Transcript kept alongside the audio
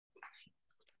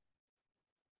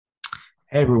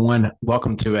Hey everyone,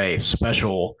 welcome to a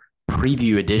special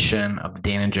preview edition of the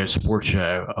Dan and Joe Sports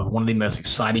Show of one of the most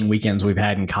exciting weekends we've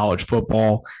had in college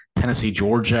football. Tennessee,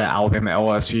 Georgia, Alabama,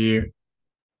 LSU,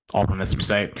 Auburn, Mississippi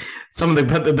State. Some of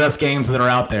the best games that are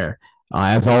out there.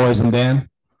 As always, I'm Dan.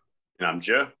 And I'm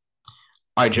Joe.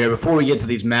 All right, Joe, before we get to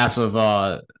these massive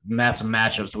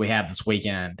matchups that we have this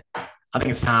weekend, I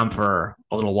think it's time for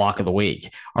a little lock of the week.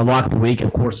 Our lock of the week,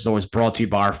 of course, is always brought to you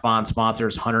by our fine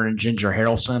sponsors, Hunter and Ginger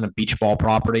Harrelson of Beach Ball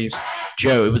Properties.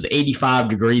 Joe, it was 85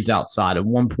 degrees outside. At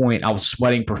one point, I was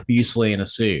sweating profusely in a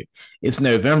suit. It's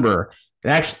November. It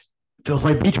actually feels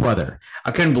like beach weather.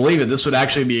 I couldn't believe it. This would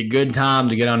actually be a good time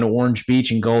to get on to Orange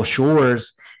Beach and Gulf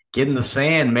Shores, get in the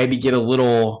sand, maybe get a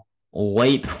little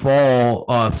late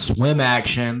fall swim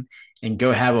action, and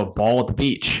go have a ball at the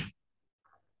beach.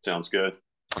 Sounds good.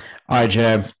 All right,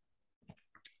 Joe.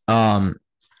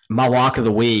 My lock of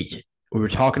the week. We were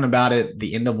talking about it at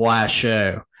the end of last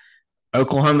show.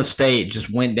 Oklahoma State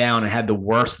just went down and had the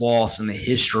worst loss in the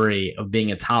history of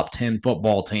being a top 10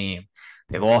 football team.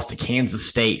 They lost to Kansas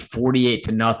State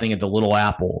 48-0 at the Little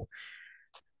Apple.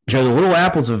 Joe, the Little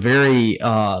Apple is a very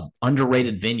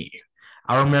underrated venue.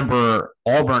 I remember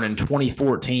Auburn in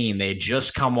 2014. They had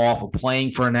just come off of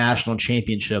playing for a national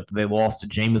championship. They lost to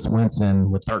Jameis Winston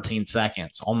with 13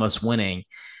 seconds, almost winning.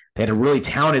 They had a really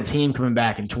talented team coming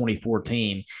back in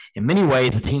 2014. In many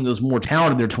ways, the team that was more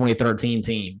talented than their 2013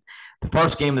 team. The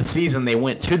first game of the season, they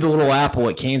went to the Little Apple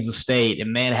at Kansas State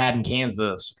in Manhattan,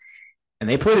 Kansas, and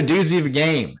they played a doozy of a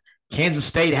game. Kansas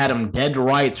State had them dead to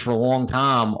rights for a long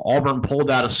time. Auburn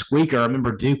pulled out a squeaker. I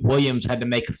remember Duke Williams had to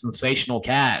make a sensational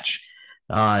catch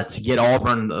to get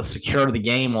Auburn secure to the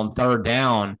game on third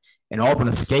down, and Auburn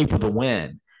escaped with a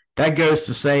win. That goes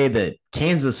to say that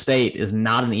Kansas State is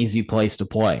not an easy place to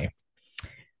play.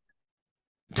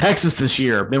 Texas this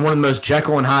year been one of the most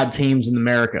Jekyll and Hyde teams in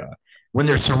America. When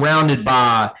they're surrounded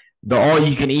by the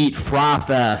all-you-can-eat Fry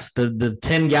Fest, the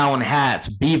 10-gallon hats,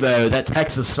 Bevo, that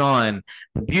Texas sun,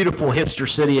 the beautiful hipster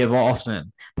city of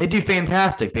Austin, they do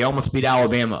fantastic. They almost beat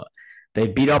Alabama. They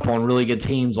beat up on really good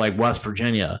teams like West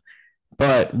Virginia.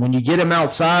 But when you get them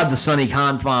outside the sunny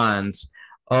confines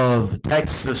of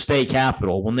Texas State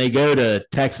Capitol, when they go to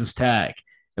Texas Tech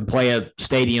and play a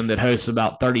stadium that hosts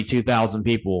about 32,000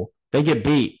 people, they get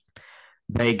beat.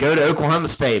 They go to Oklahoma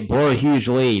State, blow a huge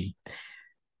lead.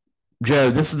 Joe,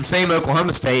 this is the same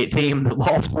Oklahoma State team that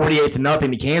lost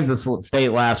 48-0 to Kansas State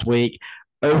last week.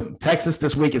 Texas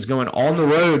this week is going on the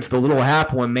road to the Little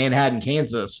Apple in Manhattan,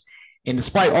 Kansas. And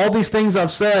despite all these things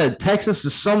I've said, Texas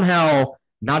is somehow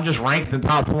not just ranked in the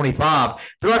top 25.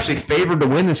 They're actually favored to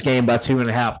win this game by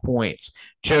 2.5 points.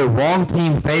 Joe, wrong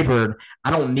team favored. I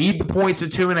don't need the points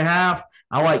at 2.5.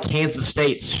 I like Kansas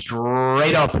State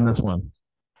straight up in this one.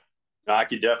 I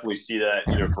could definitely see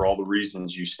that, for all the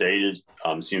reasons you stated.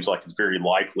 Seems like it's very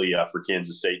likely for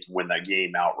Kansas State to win that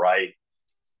game outright.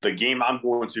 The game I'm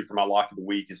going to for my lock of the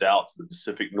week is out to the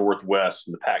Pacific Northwest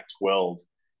in the Pac-12.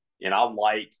 And I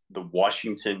like the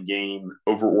Washington game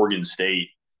over Oregon State.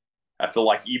 I feel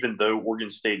like even though Oregon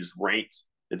State is ranked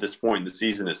at this point in the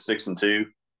season at 6-2,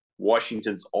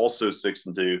 Washington's also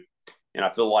 6-2. And I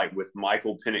feel like with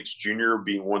Michael Penix Jr.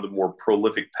 being one of the more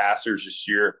prolific passers this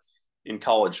year in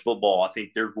college football, I think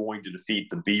they're going to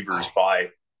defeat the Beavers by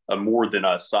a more than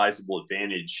a sizable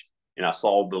advantage. And I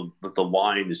saw the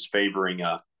line is favoring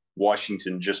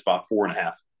Washington just by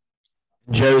 4.5.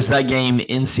 Joe, is that game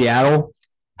in Seattle?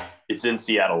 It's in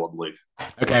Seattle, I believe.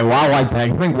 Okay, well, I like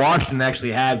that. I think Washington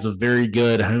actually has a very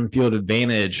good home field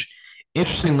advantage.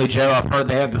 Interestingly, Joe, I've heard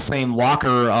they have the same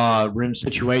locker room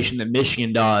situation that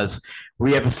Michigan does, where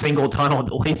you have a single tunnel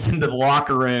that leads into the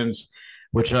locker rooms,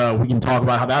 which we can talk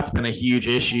about how that's been a huge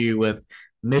issue with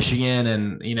Michigan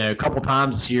and, a couple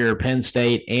times this year, Penn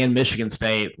State and Michigan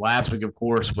State. Last week, of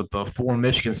course, with the 4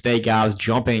 Michigan State guys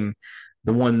jumping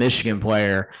the 1 Michigan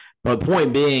player. But the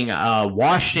point being,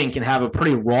 Washington can have a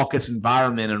pretty raucous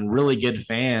environment and really good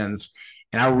fans.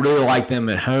 And I really like them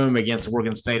at home against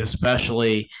Oregon State,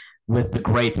 especially with the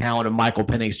great talent of Michael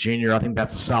Penix Jr. I think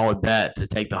that's a solid bet to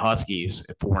take the Huskies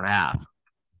at 4.5.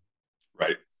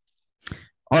 Right.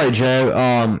 All right,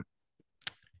 Joe.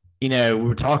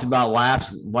 We talked about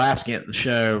last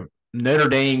show. Notre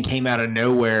Dame came out of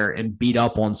nowhere and beat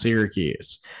up on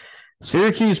Syracuse.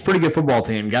 Syracuse, pretty good football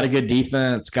team. Got a good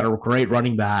defense, got a great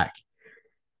running back.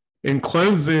 And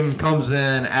Clemson comes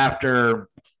in after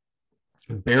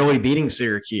barely beating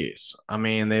Syracuse. I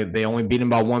mean, they only beat them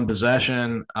by 1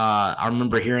 possession. I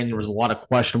remember hearing there was a lot of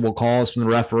questionable calls from the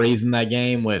referees in that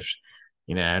game, which,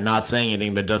 not saying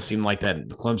anything, but it does seem like that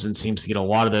Clemson seems to get a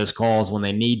lot of those calls when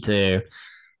they need to.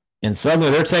 And suddenly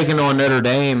they're taking on Notre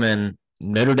Dame, and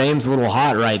Notre Dame's a little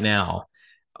hot right now.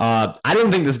 I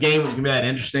didn't think this game was going to be that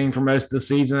interesting for most of the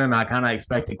season. I kind of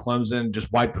expected Clemson to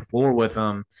just wipe the floor with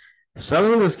them.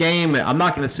 So in this game, I'm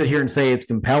not going to sit here and say it's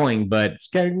compelling, but it's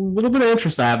got a little bit of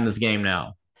interest I have in this game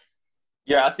now.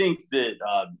 Yeah, I think that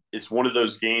it's one of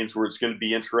those games where it's going to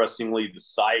be interestingly the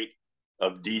site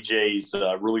of DJ's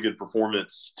really good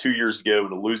performance 2 years ago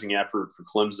in a losing effort for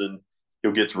Clemson.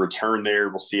 He'll get to return there.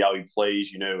 We'll see how he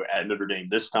plays, at Notre Dame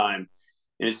this time.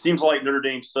 And it seems like Notre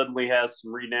Dame suddenly has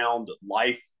some renowned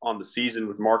life on the season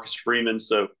with Marcus Freeman.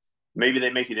 So maybe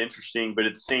they make it interesting. But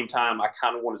at the same time, I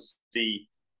kind of want to see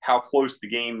how close the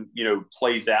game,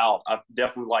 plays out. I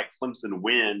definitely like Clemson to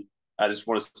win. I just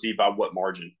want to see by what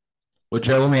margin. Well,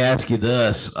 Joe, let me ask you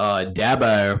this.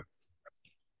 Dabo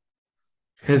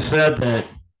has said that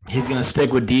he's going to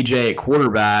stick with DJ at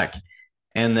quarterback,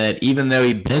 and that even though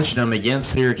he benched him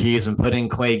against Syracuse and put in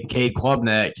Cade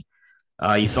Klubnik,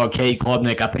 you saw Cade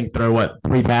Klubnik, I think, throw,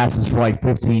 3 passes for like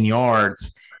 15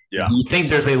 yards. Yeah. Do you think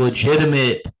there's a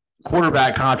legitimate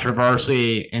quarterback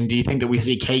controversy, and do you think that we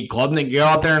see Cade Klubnik go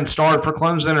out there and start for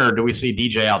Clemson, or do we see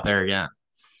DJ out there again?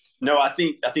 No, I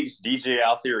think it's DJ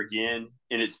out there again,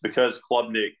 and it's because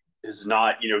Klubnik has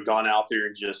not, gone out there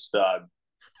and just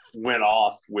went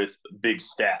off with big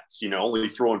stats. Only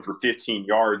throwing for 15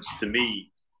 yards to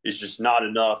me is just not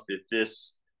enough at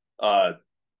this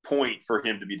point for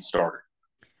him to be the starter.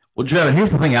 Well, Joe,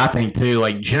 here's the thing I think too.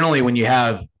 Like generally, when you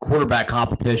have quarterback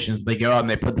competitions, they go out and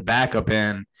they put the backup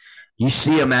in. You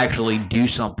see him actually do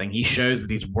something. He shows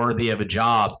that he's worthy of a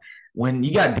job. When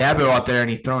you got Dabo out there and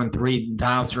he's throwing 3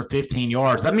 times for 15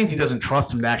 yards, that means he doesn't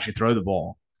trust him to actually throw the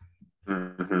ball.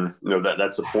 Mm-hmm. No,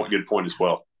 that's a good point as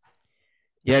well.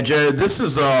 Yeah, Joe, this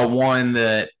is one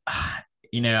that, I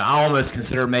almost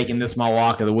consider making this my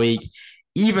lock of the week.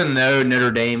 Even though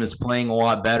Notre Dame is playing a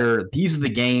lot better, these are the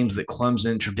games that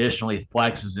Clemson traditionally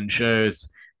flexes and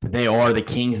shows that they are the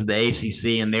kings of the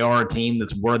ACC and they are a team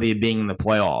that's worthy of being in the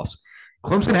playoffs.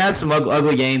 Clemson had some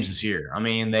ugly games this year. I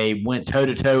mean, they went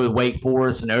toe-to-toe with Wake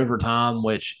Forest in overtime,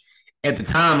 which at the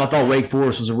time I thought Wake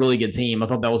Forest was a really good team. I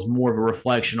thought that was more of a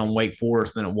reflection on Wake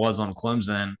Forest than it was on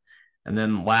Clemson. And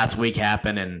then last week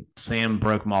happened, and Sam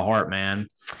broke my heart, man.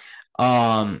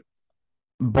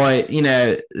 But,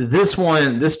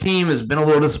 this team has been a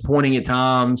little disappointing at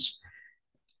times.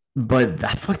 But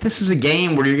I feel like this is a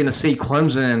game where you're going to see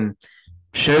Clemson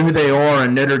show who they are,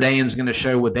 and Notre Dame's going to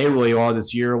show what they really are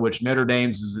this year, which Notre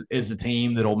Dame's is a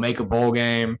team that'll make a bowl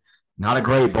game, not a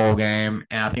great bowl game,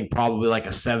 and I think probably like a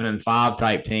 7-5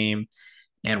 type team.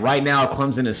 And right now,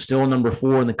 Clemson is still number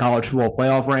 4 in the college football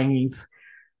playoff rankings.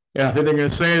 Yeah, I think they're going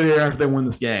to stay there after they win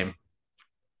this game.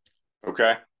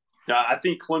 Okay. Now, I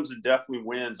think Clemson definitely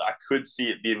wins. I could see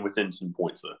it being within 10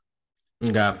 points, though.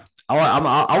 Okay.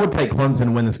 I would take Clemson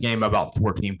to win this game by about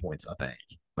 14 points, I think.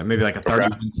 Like maybe like a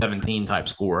 31-17 type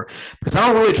score. Because I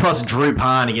don't really trust Drew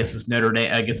Pine against this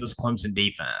Clemson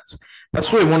defense.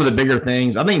 That's really one of the bigger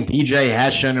things. I think DJ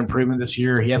has shown improvement this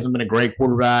year. He hasn't been a great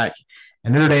quarterback.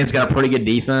 And Notre Dame's got a pretty good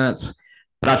defense.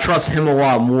 But I trust him a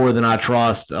lot more than I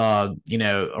trust, a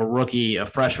rookie, a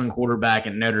freshman quarterback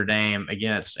at Notre Dame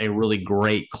against a really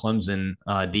great Clemson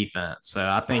defense. So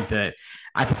I think that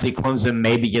I can see Clemson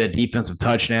maybe get a defensive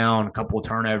touchdown, a couple of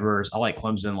turnovers. I like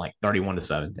Clemson like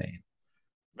 31-17.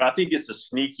 I think it's a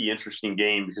sneaky, interesting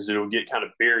game because it'll get kind of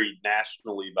buried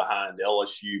nationally behind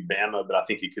LSU, Bama, but I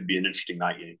think it could be an interesting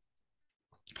night game.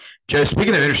 Joe,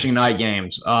 speaking of interesting night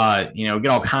games, we get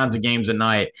all kinds of games at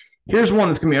night. Here's one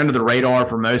that's going to be under the radar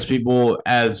for most people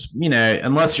as,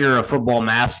 unless you're a football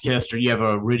masochist or you have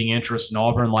a rooting interest in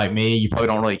Auburn like me, you probably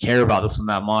don't really care about this one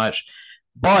that much.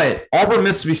 But Auburn,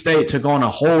 Mississippi State took on a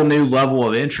whole new level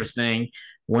of interesting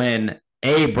when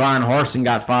Brian Harsin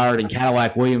got fired and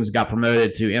Cadillac Williams got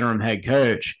promoted to interim head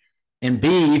coach. And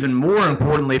B, even more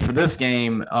importantly for this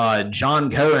game, John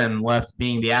Cohen left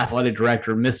being the athletic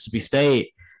director of Mississippi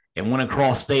State and went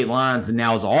across state lines and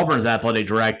now is Auburn's athletic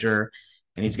director.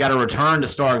 And he's got to return to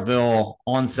Starkville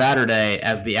on Saturday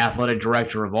as the athletic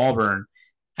director of Auburn.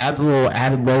 Adds a little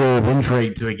added level of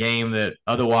intrigue to a game that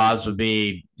otherwise would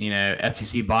be,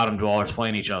 SEC bottom dwellers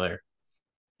playing each other.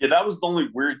 Yeah, that was the only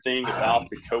weird thing about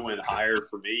the Cohen hire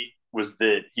for me was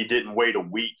that he didn't wait a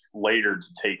week later to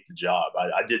take the job.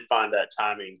 I did find that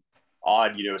timing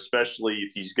odd, especially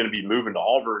if he's going to be moving to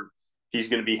Auburn. He's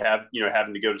going to be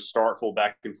having to go to Starkville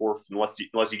back and forth unless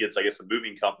he gets, I guess, a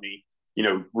moving company,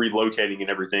 relocating and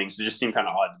everything. So it just seemed kind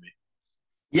of odd to me.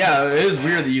 Yeah, it is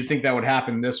weird that you think that would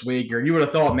happen this week, or you would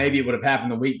have thought maybe it would have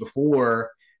happened the week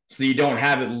before so you don't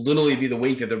have it literally be the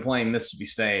week that they're playing Mississippi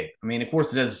State. I mean, of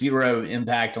course, it has zero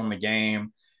impact on the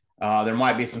game. There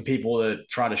might be some people that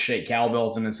try to shake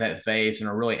cowbells in his head face and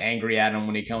are really angry at him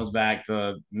when he comes back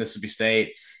to Mississippi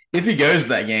State. If he goes to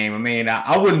that game, I mean,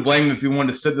 I wouldn't blame him if he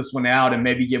wanted to sit this one out and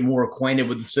maybe get more acquainted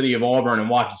with the city of Auburn and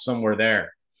watch it somewhere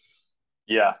there.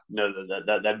 Yeah, no,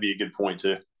 that'd be a good point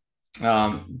too.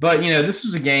 But this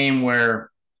is a game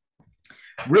where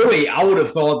really I would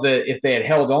have thought that if they had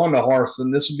held on to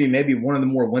Harsin, this would be maybe one of the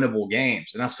more winnable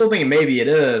games. And I still think maybe it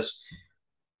is.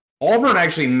 Auburn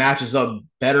actually matches up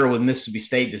better with Mississippi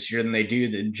State this year than they do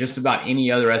than just about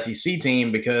any other SEC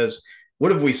team because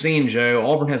what have we seen, Joe?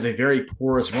 Auburn has a very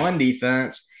porous run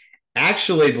defense.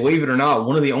 Actually, believe it or not,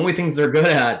 one of the only things they're good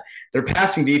at, their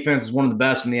passing defense is one of the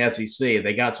best in the SEC.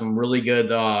 They got some really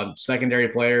good secondary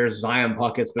players. Zion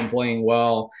Puckett's been playing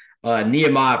well.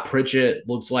 Nehemiah Pritchett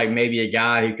looks like maybe a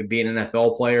guy who could be an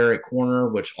NFL player at corner,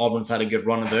 which Auburn's had a good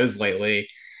run of those lately.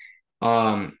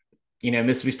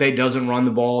 Mississippi State doesn't run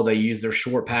the ball. They use their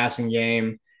short passing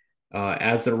game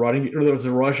as their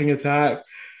rushing attack.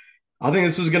 I think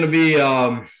this is going to be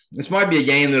this might be a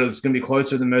game that is going to be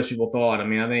closer than most people thought. I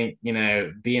mean, I think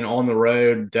being on the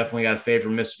road definitely got to favor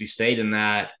Mississippi State in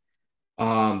that.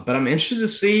 But I'm interested to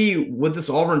see what this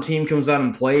Auburn team comes out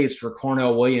and plays for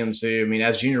Carnell Williams, who, I mean,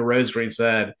 as Junior Rosegreen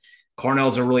said,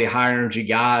 Carnell's a really high energy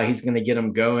guy. He's going to get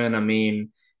them going. I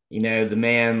mean, the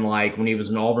man, like when he was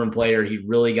an Auburn player, he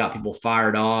really got people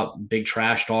fired up. Big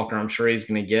trash talker. I'm sure he's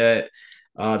going to get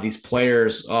these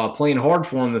players playing hard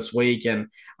for him this week. And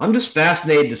I'm just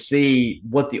fascinated to see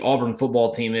what the Auburn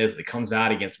football team is that comes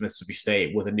out against Mississippi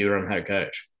State with a new head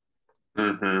coach.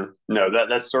 Mm-hmm. No,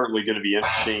 that's certainly going to be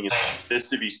interesting. And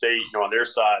Mississippi State, on their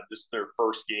side, this is their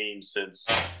first game since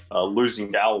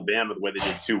losing to Alabama the way they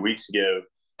did 2 weeks ago.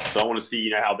 So I want to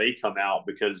see, how they come out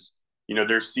because,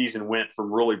 their season went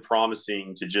from really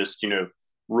promising to just,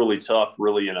 really tough,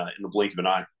 really in the blink of an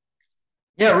eye.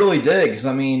 Yeah, it really did. Because,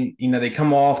 I mean, they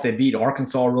come off, they beat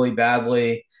Arkansas really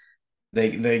badly.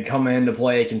 They come in to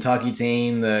play a Kentucky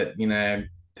team that,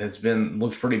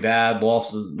 looks pretty bad,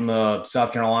 lost to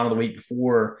South Carolina the week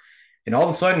before. And all of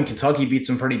a sudden, Kentucky beats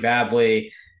them pretty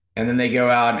badly. And then they go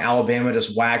out and Alabama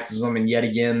just waxes them. And yet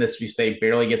again, Mississippi State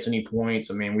barely gets any points.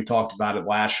 I mean, we talked about it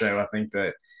last show. I think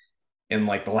that in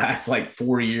the last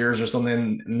 4 years or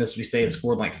something, Mississippi State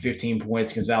scored 15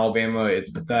 points against Alabama. It's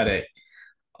pathetic.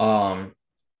 It's going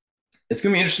to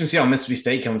be interesting to see how Mississippi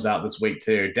State comes out this week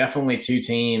too. Definitely two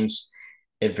teams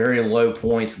at very low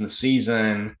points in the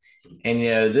season. And,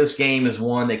 this game is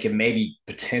one that could maybe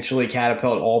potentially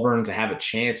catapult Auburn to have a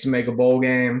chance to make a bowl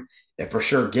game. It for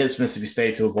sure gets Mississippi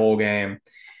State to a bowl game.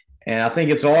 And I think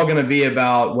it's all going to be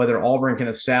about whether Auburn can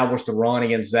establish the run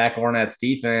against Zach Arnett's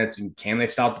defense and can they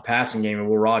stop the passing game of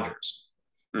Will Rogers.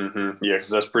 Mm-hmm. Yeah, because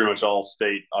that's pretty much all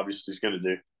State obviously is going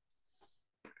to do.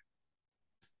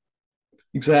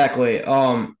 Exactly.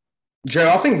 Joe,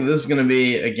 I think that this is going to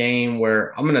be a game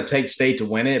where I'm going to take State to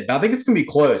win it, but I think it's going to be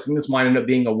close. I think this might end up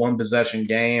being a one-possession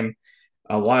game.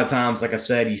 A lot of times, like I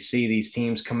said, you see these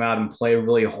teams come out and play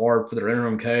really hard for their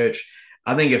interim coach.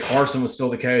 I think if Harsin was still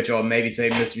the coach, I would maybe say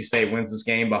Mississippi State wins this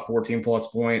game by 14-plus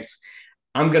points.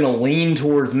 I'm going to lean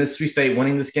towards Mississippi State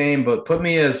winning this game, but put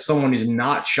me as someone who's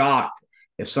not shocked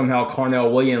if somehow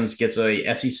Carnell Williams gets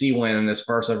a SEC win in his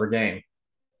first ever game.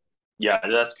 Yeah,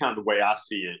 that's kind of the way I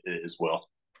see it as well.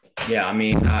 Yeah, I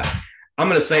mean, I'm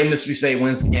going to say Mississippi State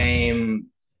wins the game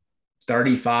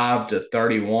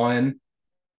 35-31.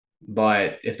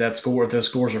 But if those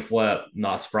scores are flipped,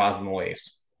 not surprising the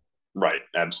least. Right,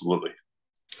 absolutely.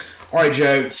 All right,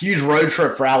 Joe, huge road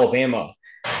trip for Alabama.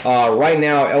 Right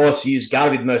now, LSU's got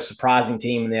to be the most surprising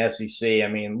team in the SEC. I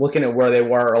mean, looking at where they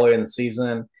were earlier in the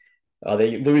season,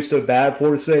 they lose to a bad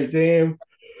Florida State team.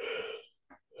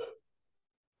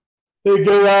 They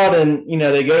go out and,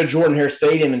 they go to Jordan-Hare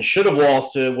Stadium and should have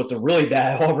lost to what's a really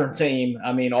bad Auburn team.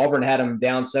 I mean, Auburn had them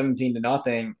down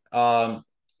 17-0.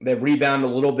 They rebound a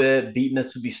little bit, beat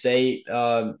Mississippi State,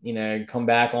 come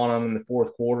back on them in the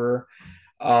fourth quarter.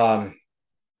 They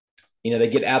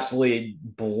get absolutely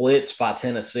blitzed by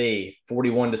Tennessee,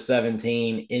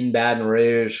 41-17 in Baton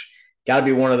Rouge. Got to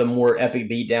be one of the more epic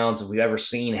beatdowns that we've ever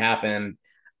seen happen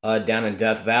down in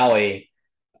Death Valley.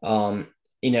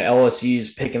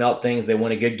 LSU's picking up things. They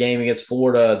win a good game against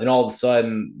Florida. Then all of a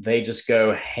sudden, they just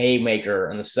go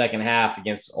haymaker in the second half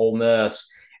against Ole Miss,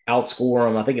 outscore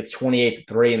them. I think it's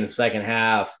 28-3 in the second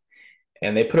half.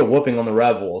 And they put a whooping on the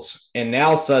Rebels. And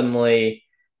now suddenly,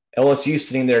 LSU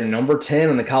sitting there number 10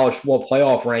 in the college football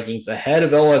playoff rankings, ahead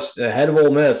of Ole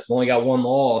Miss. It's only got one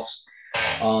loss.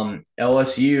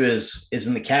 LSU is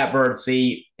in the catbird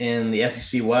seat in the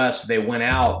SEC West. They went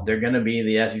out. They're going to be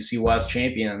the SEC West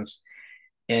champions.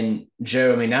 And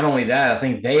Joe, I mean, not only that, I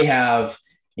think they have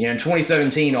In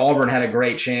 2017, Auburn had a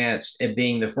great chance at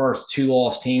being the first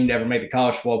two-loss team to ever make the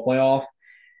college football playoff.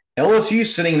 LSU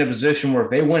is sitting in a position where if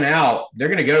they win out, they're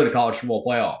going to go to the college football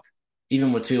playoff,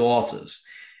 even with two losses.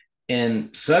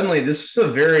 And suddenly, this is a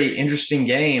very interesting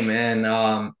game.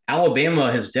 And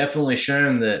Alabama has definitely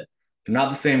shown that they're not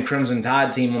the same Crimson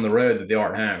Tide team on the road that they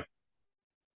are at home.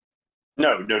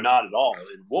 No, not at all.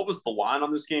 And what was the line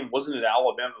on this game? Wasn't it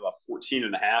Alabama about 14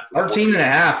 and a half? 13 and a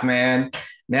half, man.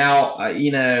 Now,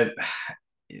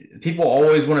 people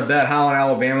always want to bet high on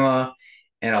Alabama,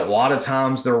 and a lot of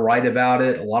times they're right about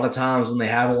it. A lot of times when they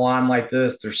have a line like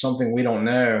this, there's something we don't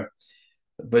know.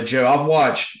 But, Joe, I've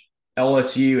watched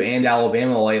LSU and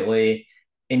Alabama lately,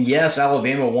 and yes,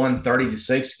 Alabama won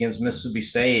 30-6 against Mississippi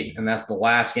State, and that's the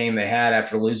last game they had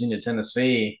after losing to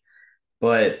Tennessee.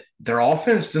 But their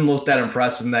offense didn't look that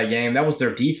impressive in that game. That was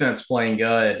their defense playing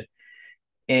good.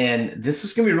 And this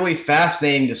is going to be really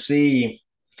fascinating to see.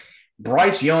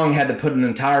 Bryce Young had to put an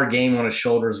entire game on his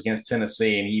shoulders against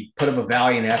Tennessee, and he put up a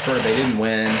valiant effort. They didn't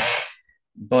win.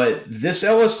 But this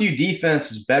LSU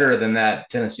defense is better than that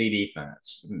Tennessee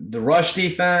defense. The rush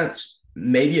defense,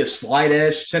 maybe a slight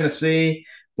edge to Tennessee,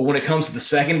 but when it comes to the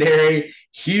secondary,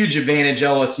 huge advantage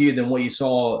LSU than what you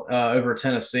saw over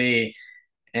Tennessee.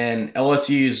 And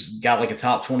LSU's got like a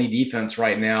top 20 defense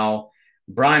right now.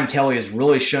 Brian Kelly is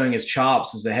really showing his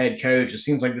chops as a head coach. It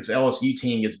seems like this LSU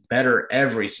team gets better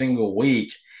every single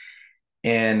week.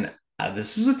 And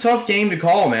this is a tough game to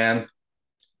call, man.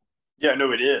 Yeah,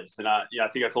 no, it is. And I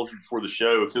think I told you before the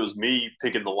show, if it was me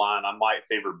picking the line, I might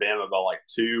favor Bama by like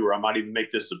 2, or I might even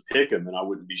make this a pick 'em, and I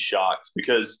wouldn't be shocked.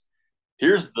 Because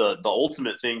here's the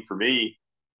ultimate thing for me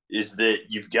is that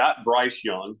you've got Bryce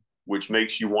Young, which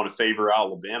makes you want to favor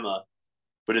Alabama.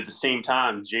 But at the same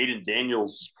time, Jaden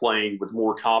Daniels is playing with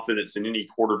more confidence than any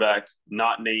quarterback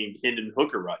not named Hendon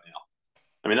Hooker right now.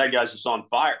 I mean, that guy's just on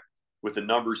fire with the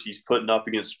numbers he's putting up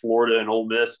against Florida and Ole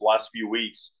Miss the last few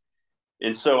weeks.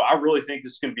 And so I really think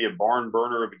this is going to be a barn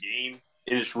burner of a game.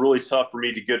 And it's really tough for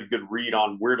me to get a good read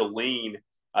on where to lean.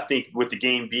 I think with the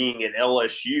game being at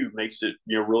LSU makes it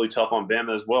really tough on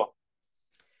Bama as well.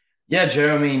 Yeah,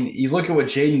 Joe. I mean, you look at what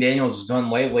Jaden Daniels has done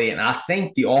lately, and I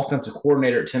think the offensive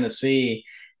coordinator at Tennessee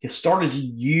has started to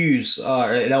use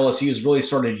at LSU has really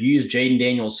started to use Jaden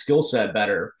Daniels' skill set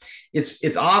better.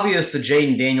 It's obvious that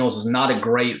Jaden Daniels is not a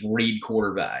great read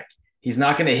quarterback. He's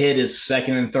not going to hit his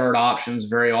second and third options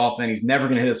very often. He's never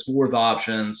going to hit his fourth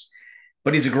options,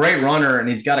 but he's a great runner and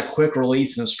he's got a quick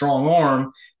release and a strong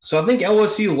arm. So I think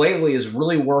LSU lately has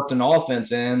really worked an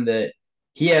offense in that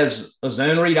he has a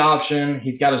zone read option.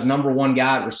 He's got his number one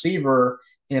guy at receiver.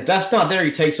 And if that's not there,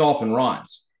 he takes off and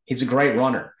runs. He's a great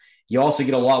runner. You also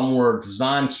get a lot more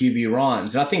design QB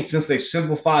runs. And I think since they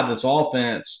simplified this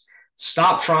offense,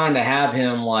 stop trying to have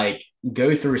him like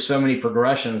go through so many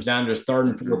progressions down to his third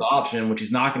and fourth option, which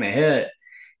he's not going to hit.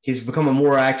 He's become a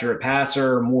more accurate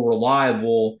passer, more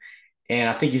reliable. And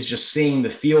I think he's just seeing the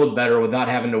field better without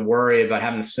having to worry about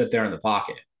having to sit there in the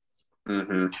pocket.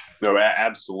 Mm-hmm. No,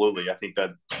 absolutely. I think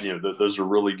that, those are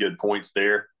really good points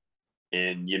there.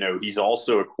 And, he's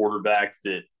also a quarterback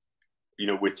that,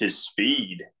 with his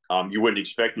speed, you wouldn't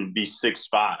expect him to be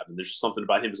 6'5". And there's something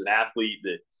about him as an athlete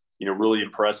that, really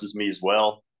impresses me as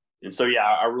well. And so, yeah,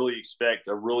 I really expect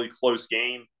a really close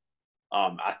game.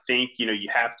 I think, you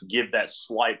have to give that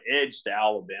slight edge to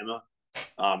Alabama.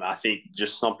 I think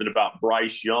just something about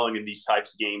Bryce Young in these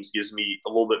types of games gives me a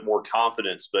little bit more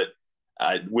confidence, but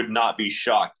I would not be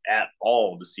shocked at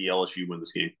all to see LSU win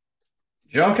this game.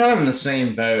 Joe, I'm kind of in the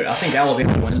same boat. I think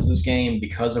Alabama wins this game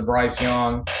because of Bryce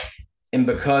Young and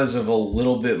because of a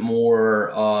little bit more,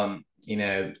 a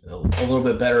little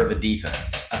bit better of a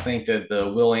defense. I think that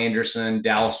the Will Anderson,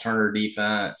 Dallas Turner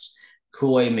defense,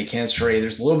 Kool-Aid McKinstry,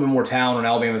 there's a little bit more talent on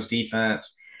Alabama's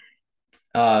defense.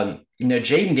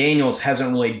 Jaden Daniels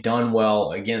hasn't really done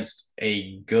well against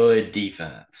a good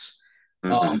defense.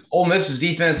 Mm-hmm. Ole Miss's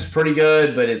defense is pretty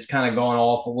good, but it's kind of gone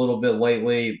off a little bit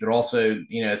lately. They're also,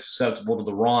 susceptible to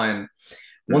the run.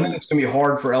 One thing that's going to be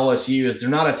hard for LSU is they're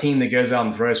not a team that goes out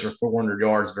and throws for 400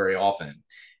 yards very often.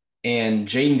 And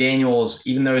Jaden Daniels,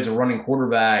 even though he's a running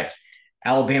quarterback,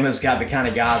 Alabama's got the kind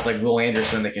of guys like Will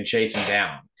Anderson that can chase him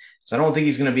down. So I don't think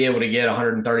he's going to be able to get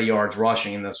 130 yards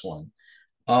rushing in this one.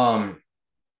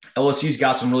 LSU's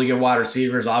got some really good wide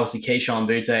receivers. Obviously, Kayshon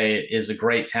Boutte is a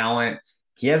great talent.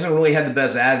 He hasn't really had the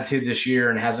best attitude this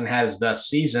year and hasn't had his best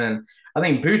season. I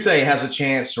think Boutte has a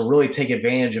chance to really take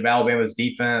advantage of Alabama's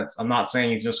defense. I'm not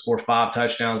saying he's going to score 5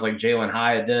 touchdowns like Jalen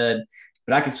Hyatt did,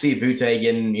 but I could see Boutte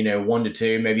getting, 1 to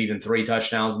 2, maybe even 3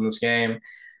 touchdowns in this game.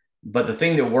 But the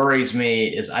thing that worries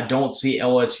me is I don't see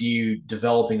LSU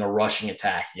developing a rushing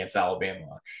attack against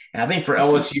Alabama. And I think for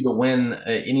LSU to win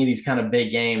any of these kind of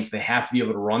big games, they have to be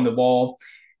able to run the ball.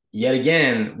 Yet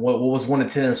again, what was one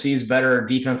of Tennessee's better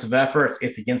defensive efforts?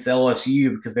 It's against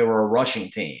LSU because they were a rushing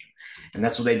team. And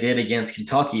that's what they did against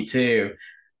Kentucky, too.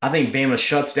 I think Bama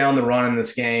shuts down the run in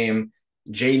this game.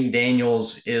 Jaden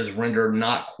Daniels is rendered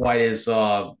not quite as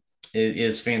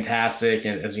is fantastic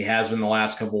as he has been the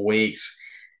last couple of weeks.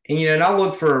 And and I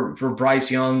look for Bryce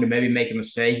Young to maybe make a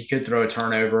mistake. He could throw a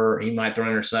turnover. He might throw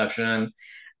an interception.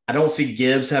 I don't see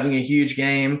Gibbs having a huge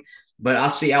game, but I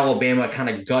see Alabama kind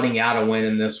of gutting out a win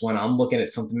in this one. I'm looking at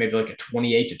something maybe like a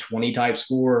 28-20 type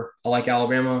score. I like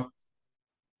Alabama.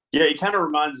 Yeah, it kind of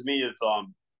reminds me of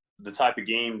the type of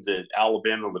game that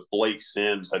Alabama with Blake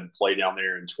Sims had to play down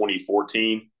there in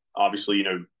 2014. Obviously,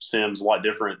 Sims a lot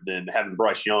different than having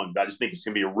Bryce Young, but I just think it's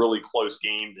going to be a really close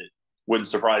game that wouldn't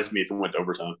surprise me if it went to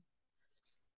overtime.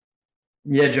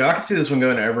 Yeah, Joe, I could see this one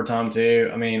going to overtime too.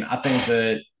 I mean, I think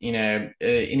that,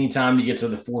 anytime you get to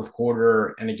the fourth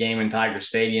quarter in a game in Tiger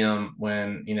Stadium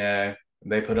when,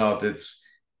 they put up it's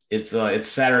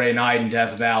Saturday night in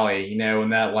Death Valley,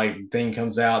 when that like thing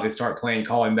comes out, they start playing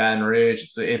Calling Baton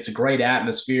Rouge. It's a great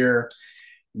atmosphere,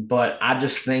 but I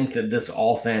just think that this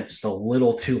offense is a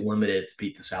little too limited to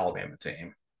beat this Alabama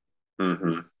team.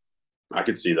 Mm-hmm. I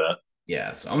could see that.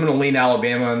 Yeah, so I'm going to lean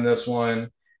Alabama in this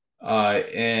one.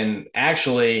 And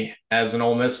actually, as an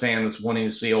Ole Miss fan that's wanting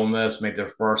to see Ole Miss make their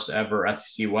first ever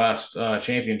SEC West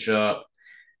championship,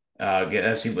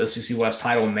 get SEC West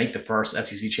title and make the first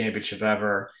SEC championship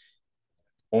ever,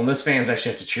 Ole Miss fans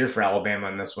actually have to cheer for Alabama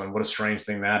in this one. What a strange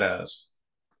thing that is.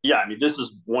 Yeah, I mean, this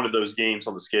is one of those games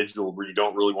on the schedule where you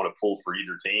don't really want to pull for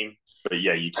either team, but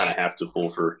yeah, you kind of have to pull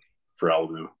for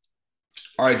Alabama.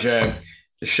 All right, Joe,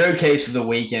 the showcase of the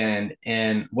weekend,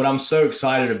 and what I'm so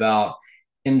excited about.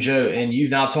 And Joe, and you've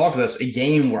now talked about this, a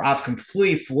game where I've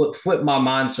completely flipped my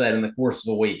mindset in the course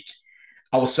of a week.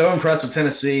 I was so impressed with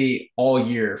Tennessee all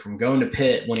year from going to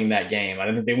Pitt, winning that game. I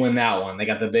didn't think they win that one. They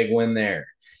got the big win there.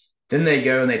 Then they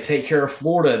go and they take care of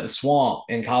Florida at the Swamp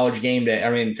in College Game Day. I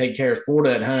mean, take care of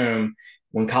Florida at home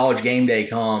when College Game Day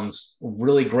comes.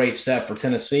 Really great step for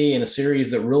Tennessee in a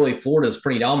series that really Florida's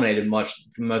pretty dominated much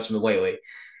for most of it lately.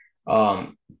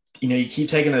 Um, you keep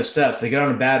taking those steps. They go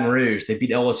down to Baton Rouge. They beat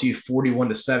LSU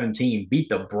 41-17, beat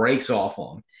the brakes off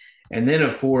them. And then,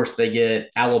 of course, they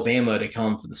get Alabama to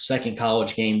come for the second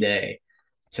College Game Day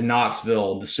to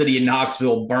Knoxville. The city of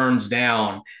Knoxville burns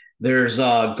down. There's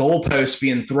goalposts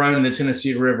being thrown in the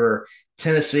Tennessee River.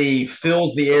 Tennessee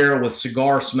fills the air with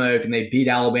cigar smoke, and they beat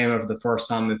Alabama for the first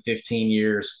time in 15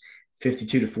 years,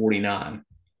 52-49.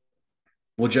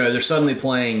 Well, Joe, they're suddenly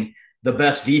playing the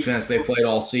best defense they've played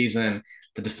all season,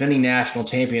 the defending national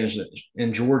champions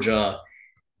in Georgia,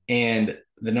 and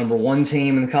the number one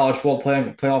team in the college football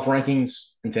playoff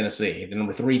rankings in Tennessee, the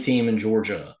number 3 team in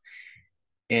Georgia.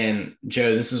 And,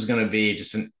 Joe, this is going to be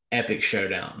just an epic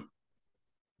showdown.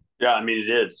 Yeah, I mean, it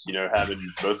is, having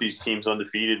both these teams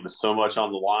undefeated with so much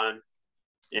on the line.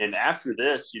 And after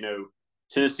this,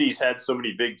 Tennessee's had so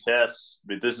many big tests,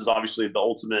 but this is obviously the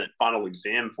ultimate final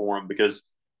exam for them because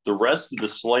the rest of the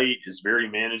slate is very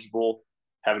manageable,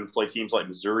 having to play teams like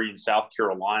Missouri and South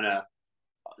Carolina,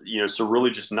 so really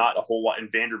just not a whole lot in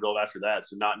Vanderbilt after that.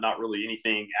 So not really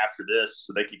anything after this.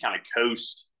 So they could kind of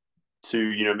coast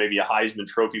to, maybe a Heisman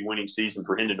Trophy winning season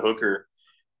for Hendon Hooker.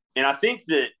 And I think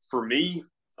that for me,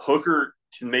 Hooker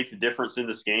can make the difference in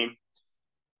this game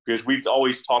because we've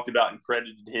always talked about and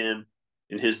credited him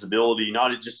in his ability,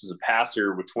 not just as a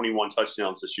passer with 21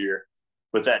 touchdowns this year,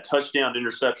 but that touchdown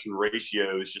interception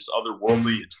ratio is just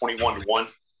otherworldly at 21-1.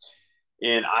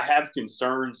 And I have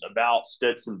concerns about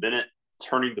Stetson Bennett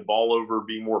turning the ball over,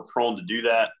 being more prone to do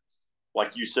that.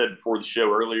 Like you said before the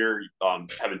show earlier,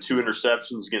 having 2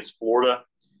 interceptions against Florida.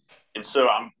 And so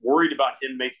I'm worried about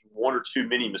him making one or two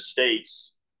many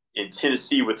mistakes. In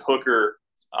Tennessee with Hooker,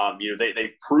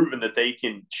 they've proven that they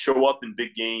can show up in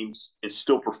big games and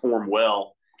still perform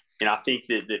well. And I think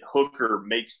that Hooker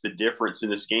makes the difference in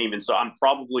this game. And so I'm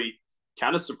probably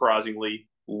kind of surprisingly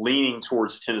leaning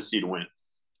towards Tennessee to win.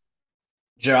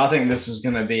 Joe, I think this is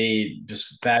going to be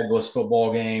just a fabulous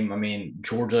football game. I mean,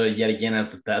 Georgia, yet again, has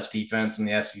the best defense in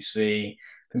the SEC. I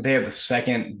think they have the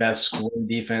second best scoring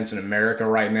defense in America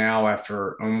right now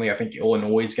after only, I think,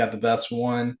 Illinois got the best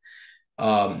one.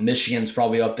 Michigan's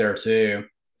probably up there too.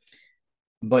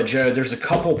 But, Joe, there's a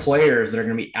couple players that are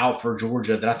going to be out for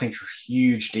Georgia that I think are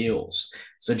huge deals.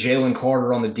 So Jalen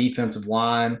Carter on the defensive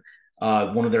line,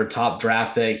 one of their top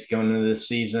draft picks going into this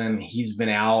season, he's been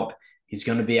out. He's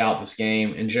going to be out this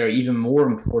game. And, Joe, even more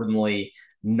importantly,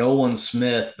 Nolan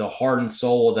Smith, the heart and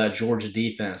soul of that Georgia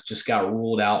defense, just got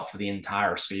ruled out for the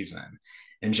entire season.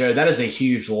 And Joe, that is a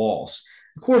huge loss.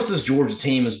 Of course, this Georgia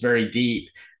team is very deep,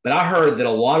 but I heard that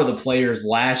a lot of the players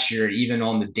last year, even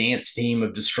on the dance team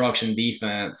of destruction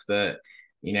defense, that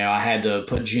I had to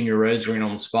put Junior Rosegreen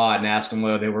on the spot and ask them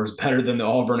whether they were better than the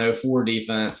Auburn '04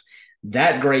 defense.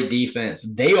 That great defense,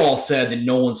 they all said that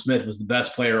Nolan Smith was the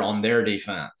best player on their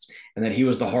defense and that he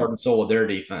was the heart and soul of their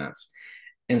defense.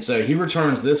 And so he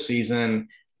returns this season,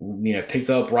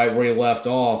 picks up right where he left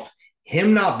off.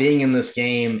 Him not being in this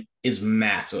game is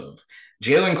massive.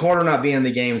 Jalen Carter not being in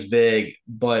the game is big,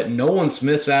 but Nolan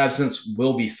Smith's absence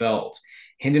will be felt.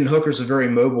 Hendon Hooker's a very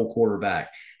mobile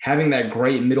quarterback. Having that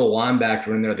great middle linebacker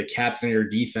in there, the captain of your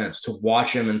defense, to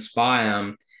watch him and spy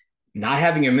him, not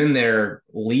having him in there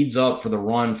leads up for the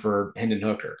run for Hendon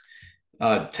Hooker.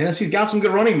 Tennessee's got some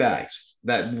good running backs.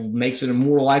 That makes it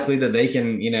more likely that they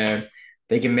can,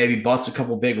 they can maybe bust a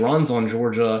couple big runs on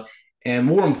Georgia. And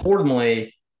more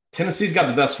importantly, Tennessee's got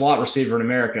the best slot receiver in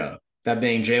America, that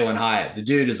being Jalen Hyatt. The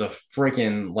dude is a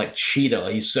freaking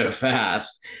cheetah. He's so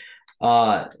fast.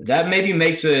 That maybe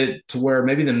makes it to where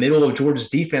maybe the middle of Georgia's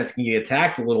defense can get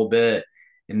attacked a little bit,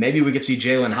 and maybe we could see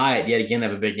Jalen Hyatt yet again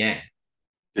have a big game.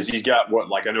 Because he's got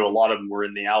I know a lot of them were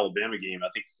in the Alabama game. I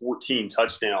think 14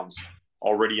 touchdowns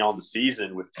already on the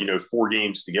season with 4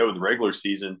 games to go in the regular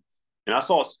season. And I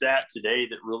saw a stat today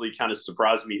that really kind of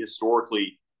surprised me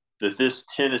historically, that this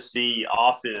Tennessee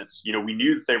offense, we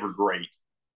knew that they were great,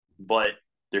 but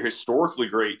they're historically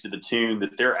great to the tune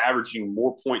that they're averaging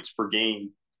more points per game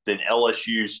than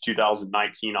LSU's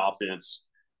 2019 offense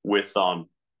with Joe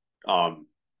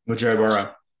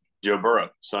Burrow. Joe Burrow.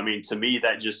 So, I mean, to me,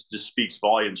 that just speaks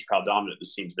volumes for how dominant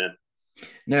this team's been.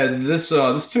 No, this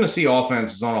Tennessee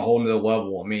offense is on a whole nother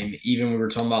level. I mean, even we were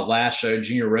talking about last show,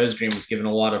 Junior Rosegreen was giving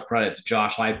a lot of credit to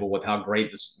Josh Heupel with how great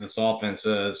this offense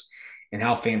is and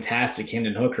how fantastic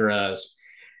Hendon Hooker is.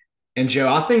 And,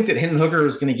 Joe, I think that Hendon Hooker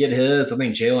is going to get his. I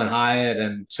think Jalen Hyatt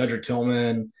and Cedric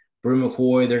Tillman, Brew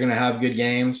McCoy, they're going to have good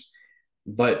games.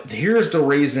 But here's the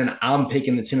reason I'm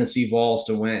picking the Tennessee Vols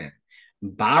to win.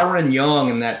 Byron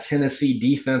Young and that Tennessee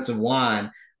defensive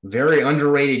line, very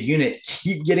underrated unit,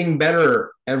 keep getting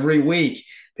better every week.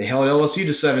 They held LSU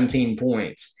to 17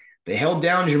 points. They held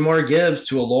down Jamar Gibbs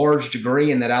to a large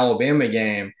degree in that Alabama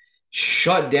game,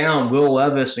 shut down Will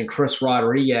Levis and Chris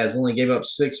Rodriguez, only gave up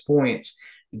 6 points.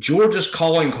 Georgia's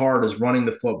calling card is running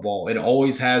the football. It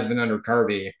always has been under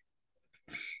Kirby.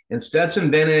 And Stetson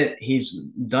Bennett, he's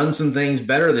done some things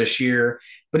better this year,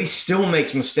 but he still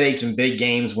makes mistakes in big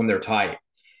games when they're tight.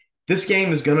 This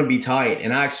game is going to be tight,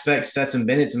 and I expect Stetson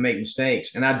Bennett to make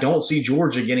mistakes. And I don't see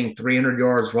Georgia getting 300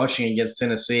 yards rushing against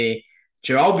Tennessee.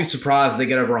 Joe, I'll be surprised they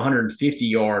get over 150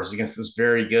 yards against this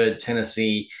very good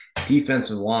Tennessee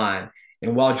defensive line.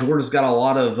 And while Georgia's got a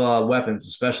lot of weapons,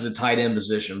 especially the tight end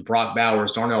position, Brock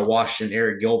Bowers, Darnell Washington,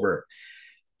 Eric Gilbert,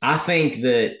 I think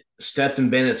that Stetson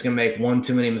Bennett's going to make one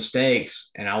too many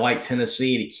mistakes, and I like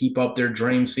Tennessee to keep up their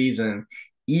dream season,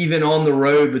 even on the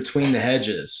road between the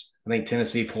hedges. I think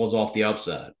Tennessee pulls off the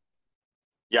upset.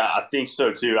 Yeah, I think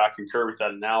so too. I concur with that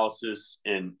analysis.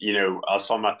 And, I was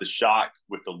talking about the shock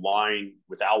with the line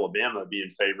with Alabama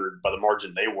being favored by the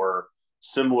margin they were.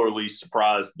 Similarly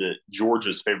surprised that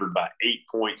Georgia's favored by 8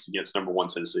 points against number 1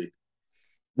 Tennessee.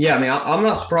 Yeah, I mean, I'm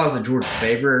not surprised that Georgia's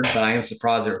favored, but I am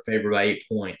surprised they're favored by 8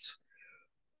 points.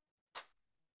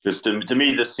 Just to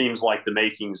me, this seems like the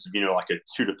makings of, like a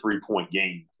 2 to 3 point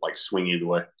game, swing either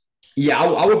way. Yeah,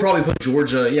 I would probably put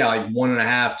Georgia,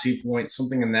 1.5, 2 points,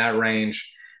 something in that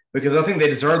range, because I think they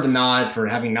deserve the nod for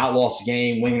having not lost a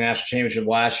game, winning the national championship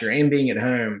last year, and being at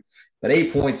home. But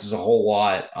 8 points is a whole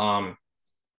lot.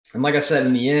 And like I said,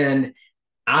 in the end,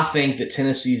 I think that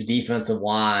Tennessee's defensive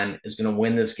line is going to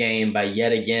win this game by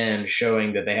yet again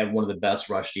showing that they have one of the best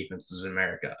rush defenses in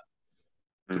America.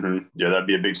 Mm-hmm. Yeah, that'd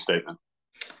be a big statement.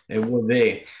 It would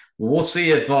be. We'll see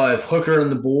if Hooker and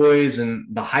the boys and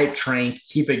the hype train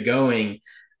keep it going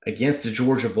against the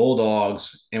Georgia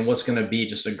Bulldogs and what's going to be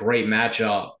just a great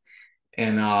matchup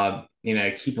and,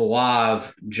 keep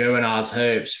alive Joe and I's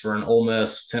hopes for an Ole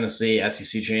Miss Tennessee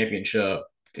SEC championship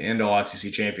to end all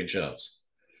SEC championships.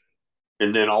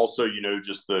 And then also,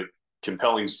 just the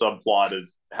compelling subplot of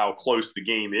how close the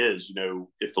game is,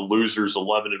 if the loser's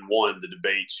 11-1, the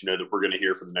debates, that we're going to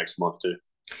hear for the next month too.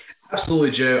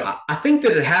 Absolutely, Joe. I think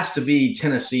that it has to be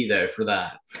Tennessee, though, for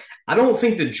that. I don't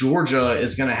think that Georgia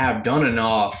is going to have done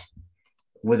enough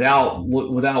without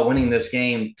winning this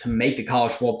game to make the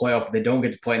college football playoff if they don't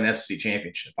get to play in the SEC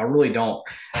championship. I really don't.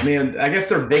 I mean, I guess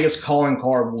their biggest calling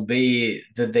card will be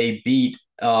that they beat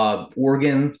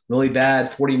Oregon really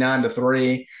bad,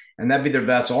 49-3, and that'd be their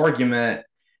best argument.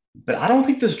 But I don't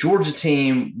think this Georgia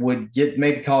team would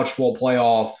make the college football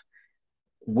playoff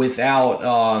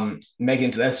without making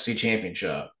it to the SEC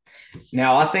championship.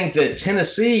 Now, I think that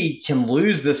Tennessee can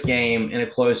lose this game in a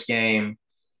close game,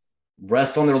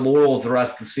 rest on their laurels the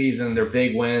rest of the season. Their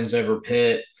big wins over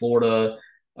Pitt, Florida,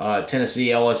 Tennessee,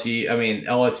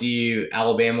 LSU,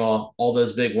 Alabama, all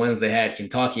those big wins they had,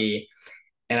 Kentucky.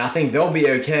 And I think they'll be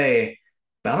okay.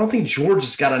 But I don't think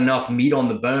Georgia's got enough meat on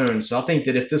the bone. So I think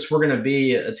that if this were going to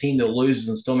be a team that loses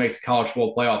and still makes a college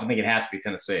football playoff, I think it has to be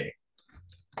Tennessee.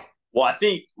 Well, I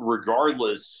think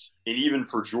regardless, and even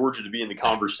for Georgia to be in the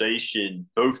conversation,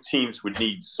 both teams would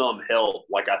need some help.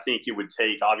 Like I think it would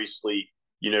take, obviously,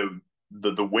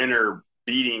 the winner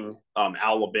beating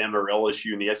Alabama or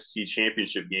LSU in the SEC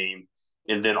championship game,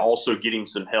 and then also getting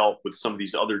some help with some of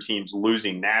these other teams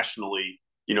losing nationally.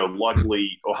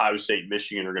 Luckily, Ohio State and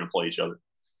Michigan are going to play each other.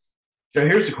 So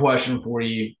here's a question for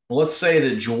you. Let's say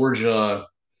that Georgia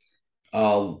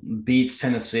beats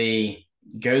Tennessee,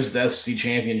 goes to the SEC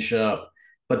championship,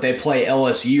 but they play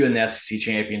LSU in the SEC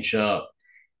championship,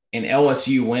 and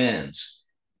LSU wins.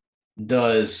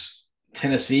 Does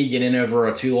Tennessee get in over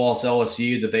a two-loss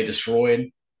LSU that they destroyed?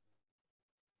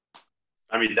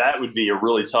 I mean, that would be a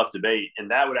really tough debate,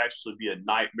 and that would actually be a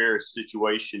nightmarish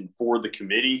situation for the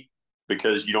committee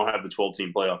because you don't have the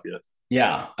 12-team playoff yet.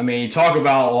 Yeah. I mean, you talk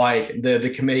about like the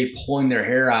committee pulling their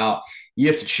hair out. You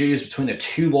have to choose between a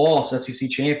two-loss SEC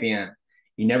champion.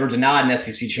 You never denied an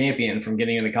SEC champion from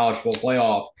getting in the college football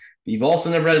playoff. You've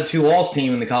also never had a two-loss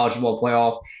team in the college football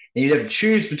playoff. And you'd have to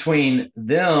choose between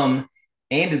them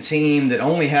and a team that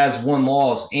only has one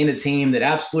loss and a team that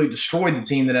absolutely destroyed the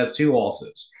team that has two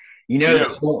losses.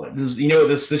 What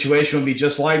this situation would be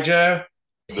just like, Joe?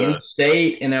 Penn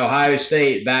State and Ohio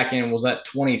State back in, was that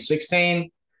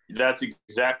 2016? That's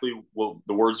exactly what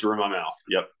the words are in my mouth.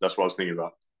 Yep, that's what I was thinking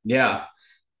about. Yeah.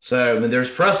 So I mean, there's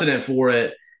precedent for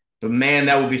it, but man,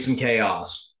 that would be some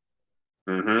chaos.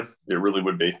 Mm-hmm. It really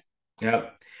would be.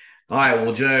 Yep. All right.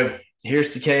 Well, Joe,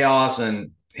 here's to chaos,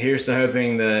 and here's to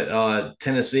hoping that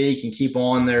Tennessee can keep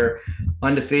on their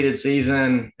undefeated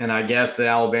season, and I guess that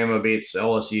Alabama beats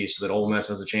LSU so that Ole Miss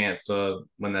has a chance to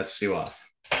win that SEC West.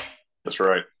 That's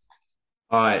right.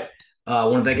 All right. I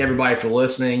want to thank everybody for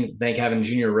listening. Thank having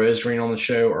Junior Rosegreen on the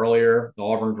show earlier. The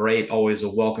Auburn Great, always a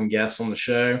welcome guest on the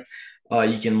show.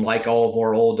 You can like all of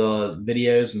our old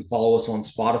videos and follow us on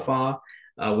Spotify.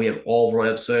 We have all of our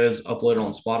episodes uploaded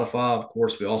on Spotify. Of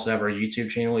course, we also have our YouTube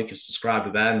channel. You can subscribe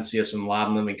to that and see us in live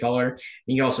and living color.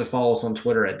 You can also follow us on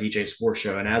Twitter at DJ Sports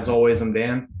Show. And as always, I'm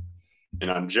Dan.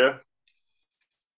 And I'm Joe.